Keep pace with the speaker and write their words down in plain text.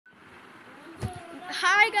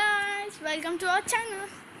Hi guys, welcome to our channel.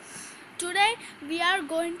 Today we are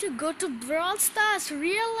going to go to Brawl Stars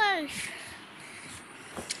real life.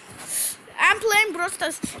 I'm playing Brawl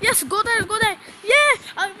Stars. Yes, go there. Yeah,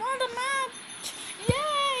 I won the map.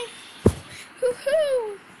 Yay!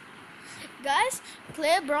 Woohoo! Guys,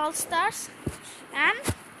 play Brawl Stars and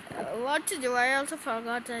what to do? I also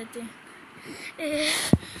forgot. I think.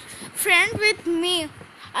 Friend with me.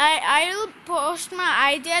 I will post my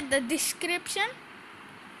ID at the description.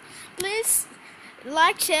 Please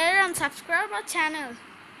like, share and subscribe our channel.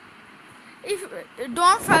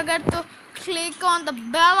 Don't forget to click on the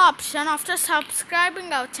bell option after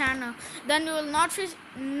subscribing our channel. Then you will not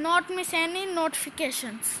miss any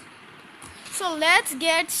notifications. So let's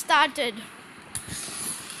get started.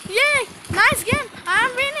 Yay! Nice game!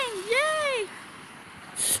 I'm winning! Yay!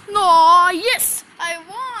 No! Yes! I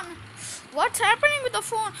won! What's happening with the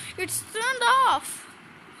phone? It's turned off.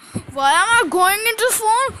 Why am I going into the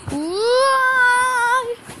phone?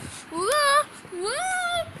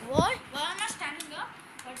 Why am I standing up?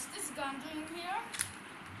 What's this gun doing here?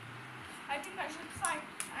 I think I should fight.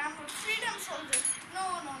 I'm a freedom soldier. No,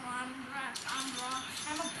 I'm wrong.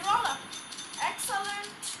 I'm a brawler.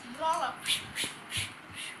 Excellent brawler.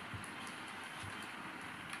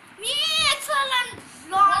 Me, excellent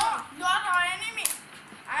brawler. You are our enemy.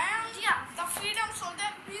 I am the freedom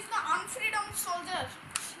soldier. He's the unfreedom soldier.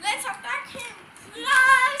 Let's attack him. No.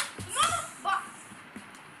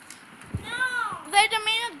 Wait a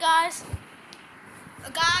minute, guys.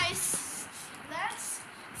 Let's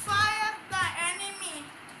fire the enemy.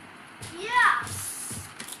 Yes.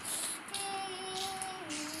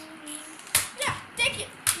 Yeah, take it.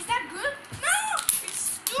 Is that good? No,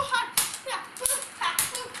 it's too hot. Yeah.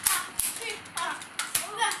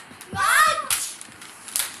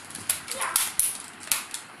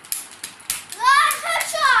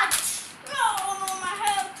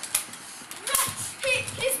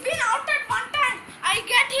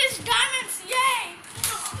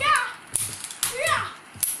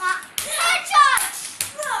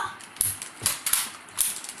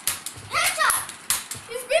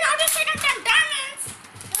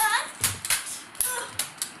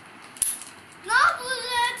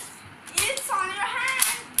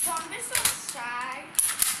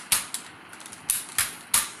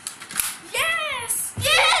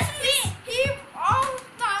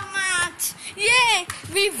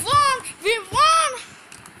 We won!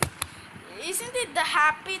 Isn't it the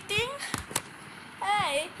happy thing?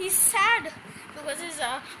 Hey, he's sad because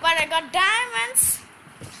but I got diamonds.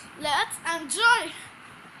 Let's enjoy.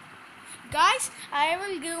 Guys, I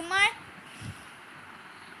will give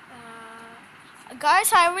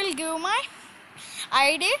my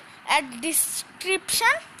ID at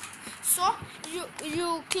description. So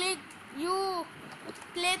you play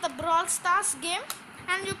the Brawl Stars game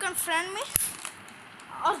and you can friend me.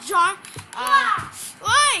 Or join.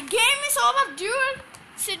 Wait, game is over, dude.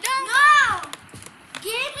 Sit down. No,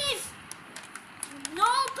 game is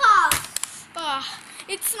no pass.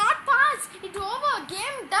 It's not pass. It's over.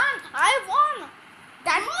 Game done. I won.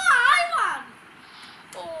 I won.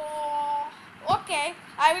 Oh, okay.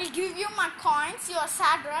 I will give you my coins. You are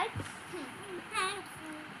sad, right?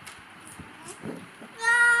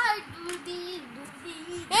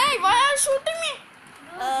 Hey, why are you shooting me?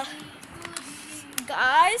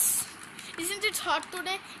 Guys, isn't it hot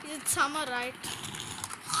today? Is it summer, right?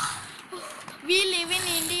 We live in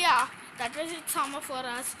India. That was it summer for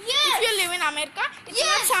us. Yes. If you live in America, it's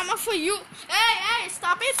not summer for you. Hey,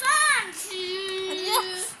 stop it.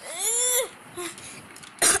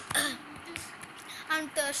 I'm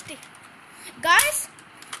thirsty. Guys,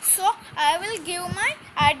 so I will give my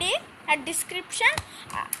ID at description.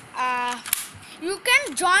 You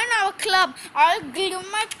can join our club. I'll give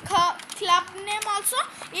my club name also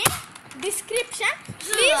in description.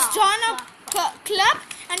 Please join our club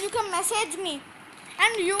and you can message me.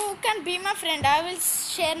 And you can be my friend. I will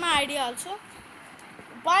share my ID also.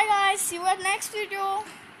 Bye guys. See you at next video.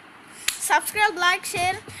 Subscribe, like,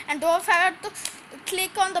 share and don't forget to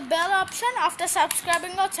click on the bell option after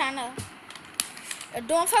subscribing our channel.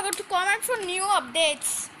 Don't forget to comment for new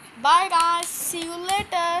updates. Bye guys. See you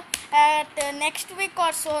later at next week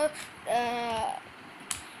or so.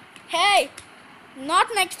 Hey, not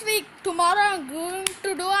next week. Tomorrow I'm going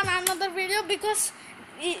to do another video because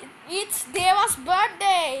it's Deva's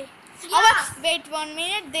birthday. Wait 1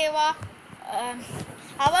 minute. Deva.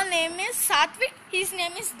 Our name is Sathwik. His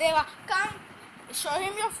name is Deva. Come, show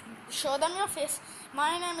them your face.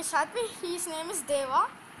 My name is Sathwik. His name is Deva.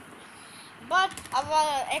 but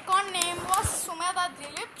our account name was Sumeda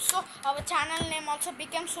Dilip, so our channel name also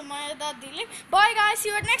became Sumeda Dilip. Bye guys, see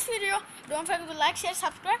you at next video. Don't forget to like, share,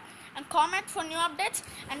 subscribe and comment for new updates,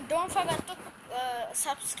 and don't forget to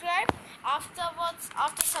subscribe.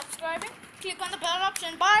 After subscribing, click on the bell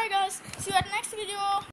option. Bye guys, see you at next video.